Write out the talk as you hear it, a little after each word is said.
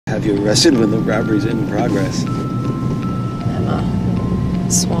have you arrested when the robbery's in progress. Emma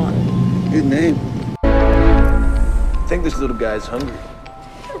Swan. Good name. I think this little guy's hungry.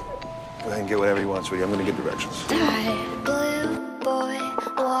 Go ahead and get whatever he wants, sweetie. I'm gonna give directions. That blue boy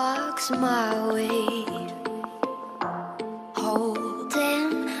walks my way,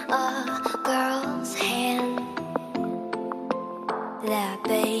 holding a girl's hand. That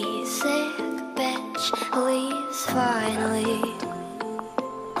basic bitch leaves finally.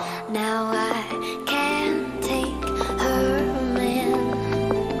 Now I can't take her man.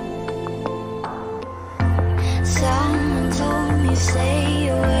 Someone told me stay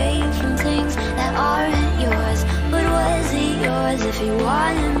away from things that aren't yours. But was it yours if you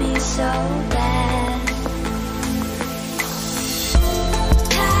wanted me so bad?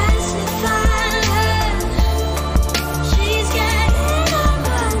 Pacify her, she's getting on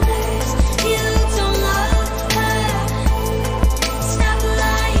my nerves. You don't love her, stop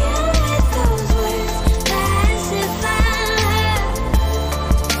lying with those words. Pacify her,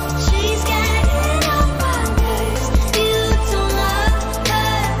 she's getting on my nerves. You don't love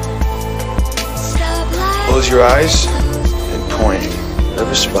her, stop lying. Close your eyes and point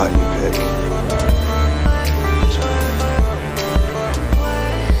whatever spot you pick.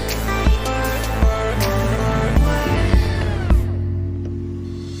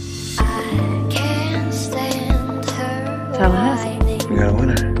 I can't stand her. Tallahassee. We got a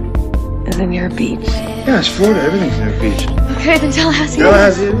winner. Is it near a beach? Yeah, it's Florida. Everything's near a beach. Okay, then Tallahassee.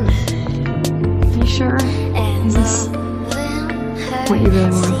 Tallahassee. Are you sure? Is this what you really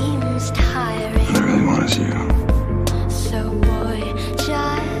want? What I really want is you. So boy,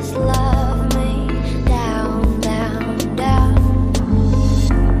 just love me down, down, down.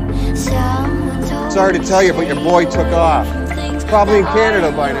 Someone told Sorry to tell you, but your boy took off. things Probably in that Canada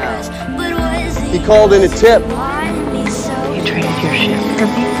aren't by now. yours. But was it He called in a tip. wanted me so You traded your ship for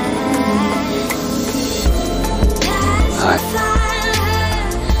me?